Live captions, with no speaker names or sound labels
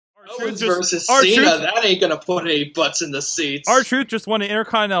Rollins versus Cena, that ain't gonna put any butts in the seats. R-Truth just won an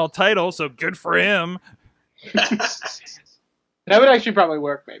Intercontinental title, so good for him. That would actually probably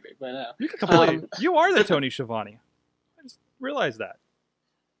work, maybe. But you can complain. You are the Tony Schiavone. I just realized that.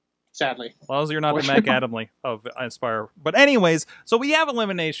 Sadly. As long as you're not the Mac Adamley of Inspire. But anyways, so we have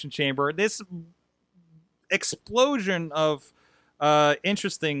Elimination Chamber. This explosion of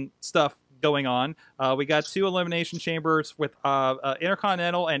interesting stuff going on. We got 2 Elimination Chambers with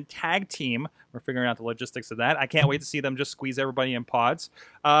Intercontinental and Tag Team. We're figuring out the logistics of that. I can't wait to see them just squeeze everybody in pods.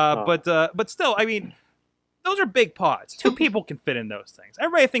 But still, I mean, those are big pods. 2 people can fit in those things.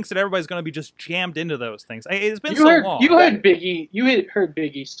 Everybody thinks that everybody's going to be just jammed into those things. It's been so long. You heard Biggie. You heard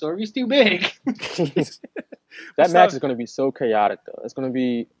Biggie's story. He's too big. That match is going to be so chaotic, though. It's going to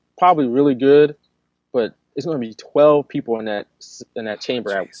be probably really good, but it's going to be 12 people in that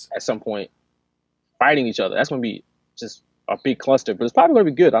chamber at some point fighting each other. That's going to be just a big cluster, but it's probably going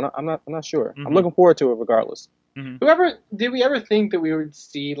to be good. I'm not sure. Mm-hmm. I'm looking forward to it regardless. Mm-hmm. Did we ever think that we would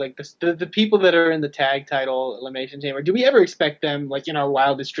see like the people that are in the tag title elimination chamber? Do we ever expect them, like in our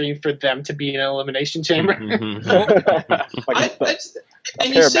wildest dream, for them to be in an elimination chamber? And you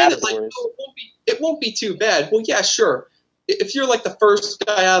say that like, it won't be too bad. Well, yeah, sure. If you're like the first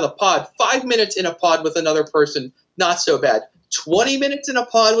guy out of the pod, 5 minutes in a pod with another person, not so bad. 20 minutes in a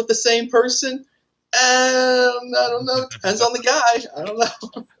pod with the same person? I don't know. It depends on the guy. I don't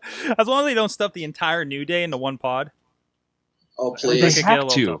know. As long as they don't stuff the entire New Day into one pod. Oh, please. They have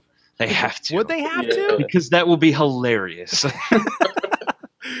to. They have to. Would they have to? Because that will be hilarious.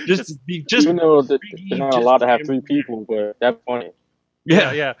 Even though they're not allowed to have 3 people, but that's funny.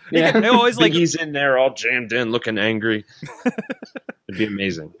 Yeah. They always like Biggie's in there all jammed in, looking angry. It'd be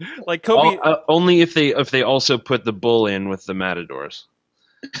amazing. Like Kobe. Only if they also put the bull in with the matadors.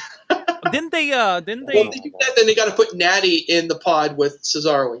 Didn't they? Well, if they do that, then they got to put Natty in the pod with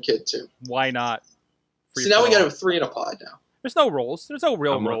Cesaro and Kid too. Why not? So now we got to have 3 in a pod now. There's no rolls. There's no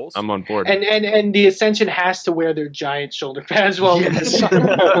real rolls. I'm on board. And the Ascension has to wear their giant shoulder pads while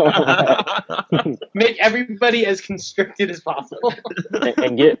make everybody as constricted as possible.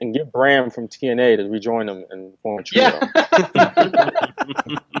 and get Bram from TNA to rejoin them and form a trio.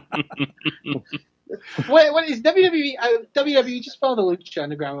 What is WWE? WWE just follow the Lucha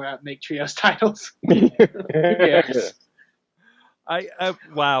Underground where make trios titles. Yes.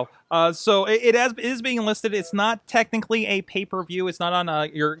 Wow. So it is being listed. It's not technically a pay-per-view. It's not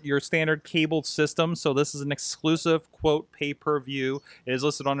on your standard cable system. So this is an exclusive quote pay-per-view. It is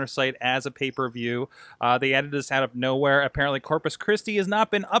listed on their site as a pay-per-view. They added this out of nowhere. Apparently, Corpus Christi has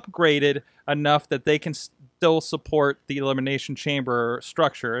not been upgraded enough that they can still support the Elimination Chamber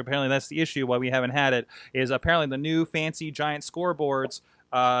structure. Apparently, that's the issue why we haven't had it. Is apparently the new fancy giant scoreboards.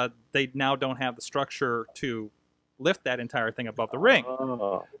 They now don't have the structure to lift that entire thing above the ring.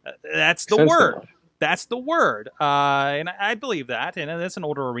 That's the word. That's the word. And I believe that. And it's an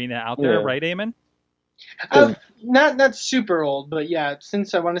older arena out there, right, Eamon? Not super old, but yeah,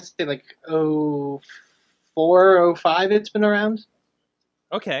 since I want to say like 04, 05, it's been around.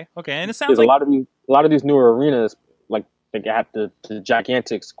 Okay. And it sounds like a lot of these newer arenas, like they have the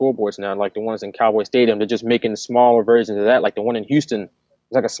gigantic scoreboards now, like the ones in Cowboy Stadium. They're just making smaller versions of that. Like the one in Houston is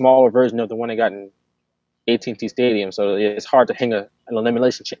like a smaller version of the one they got in AT&T Stadium, so it's hard to hang an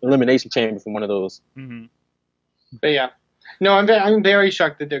elimination chamber from one of those. Mm-hmm. But yeah, no, I'm very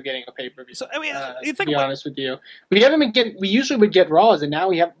shocked that they're getting a pay-per-view. So I mean, to be honest with you, we haven't been getting. We usually would get Raws, and now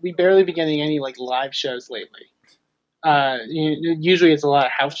we barely been getting any like live shows lately. Usually it's a lot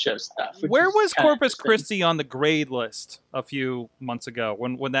of house show stuff. Where was Corpus Christi on the grade list a few months ago?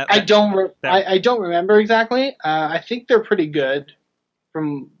 When that I don't remember exactly. I think they're pretty good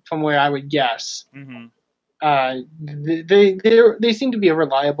from where I would guess. Mm-hmm. They seem to be a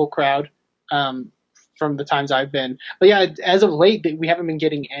reliable crowd from the times I've been. But yeah, as of late, we haven't been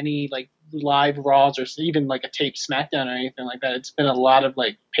getting any like live Raws or even like a taped SmackDown or anything like that. It's been a lot of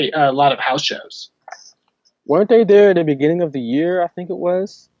a lot of house shows. Weren't they there at the beginning of the year? I think it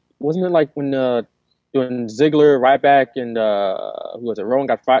was. Wasn't it like when Ziggler, Ryback, and who was it? Rowan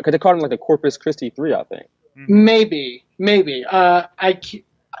got fired because they called him like the Corpus Christi 3, I think. Maybe.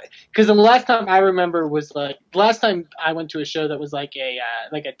 Because the last time I remember was like the last time I went to a show that was like a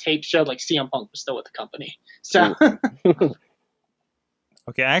tape show, like CM Punk was still with the company. So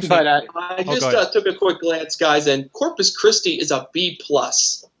okay, actually, but I just took a quick glance, guys, and Corpus Christi is a B+.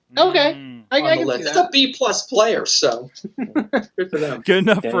 Okay, I can see that. It's a B+ player, so good for them. Good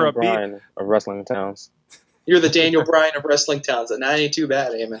enough Daniel for a Bryan B. of Wrestling Towns. You're the Daniel Bryan of Wrestling Towns, and that ain't too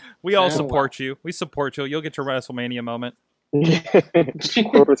bad, Eamon. We all support you. We support you. You'll get your WrestleMania moment.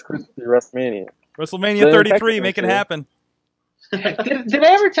 Corpus Christi WrestleMania. WrestleMania 33, make it happen. Did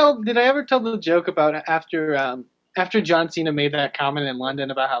I ever tell the joke about after John Cena made that comment in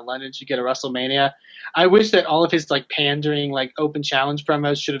London about how London should get a WrestleMania? I wish that all of his like pandering like open challenge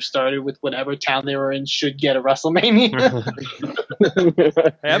promos should have started with whatever town they were in should get a WrestleMania.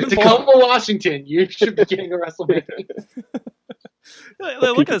 Tacoma, Washington, you should be getting a WrestleMania.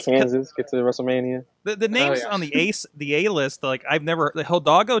 Look at Kansas get to WrestleMania. The names on the A list, like I've never.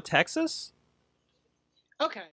 Hidalgo, Texas. Okay.